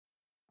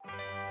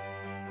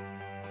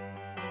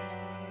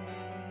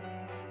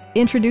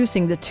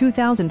Introducing the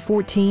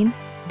 2014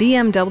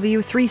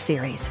 BMW 3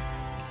 Series.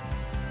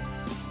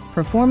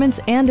 Performance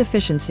and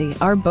efficiency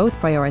are both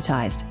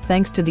prioritized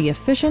thanks to the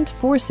efficient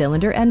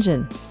four-cylinder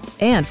engine.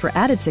 And for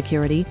added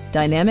security,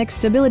 dynamic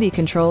stability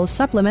control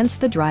supplements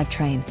the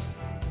drivetrain.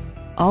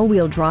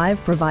 All-wheel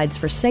drive provides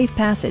for safe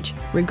passage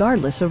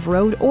regardless of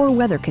road or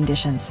weather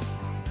conditions.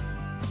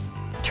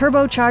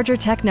 Turbocharger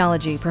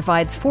technology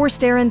provides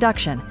forced air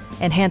induction,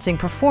 enhancing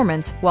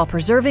performance while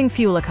preserving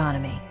fuel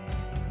economy.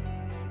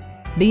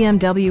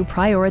 BMW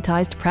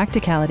prioritized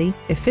practicality,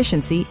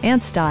 efficiency,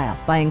 and style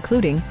by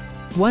including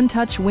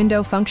one-touch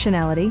window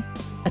functionality,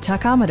 a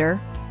tachometer,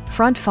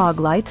 front fog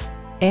lights,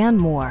 and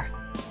more.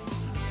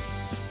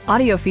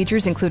 Audio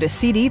features include a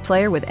CD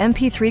player with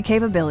MP3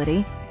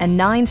 capability and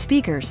 9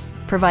 speakers,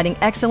 providing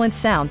excellent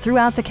sound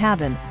throughout the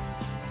cabin.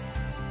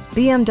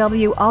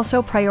 BMW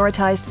also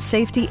prioritized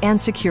safety and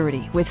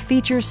security with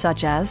features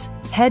such as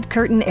head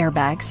curtain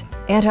airbags,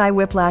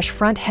 anti-whiplash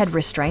front head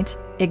restraints,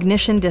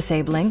 ignition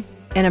disabling,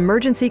 an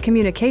emergency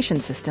communication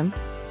system,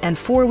 and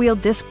four-wheel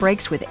disc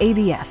brakes with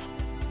ABS.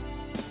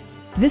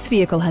 This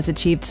vehicle has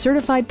achieved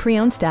certified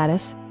pre-owned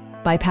status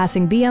by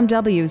passing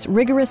BMW's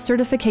rigorous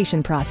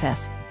certification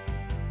process.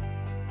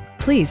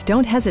 Please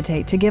don't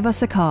hesitate to give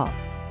us a call.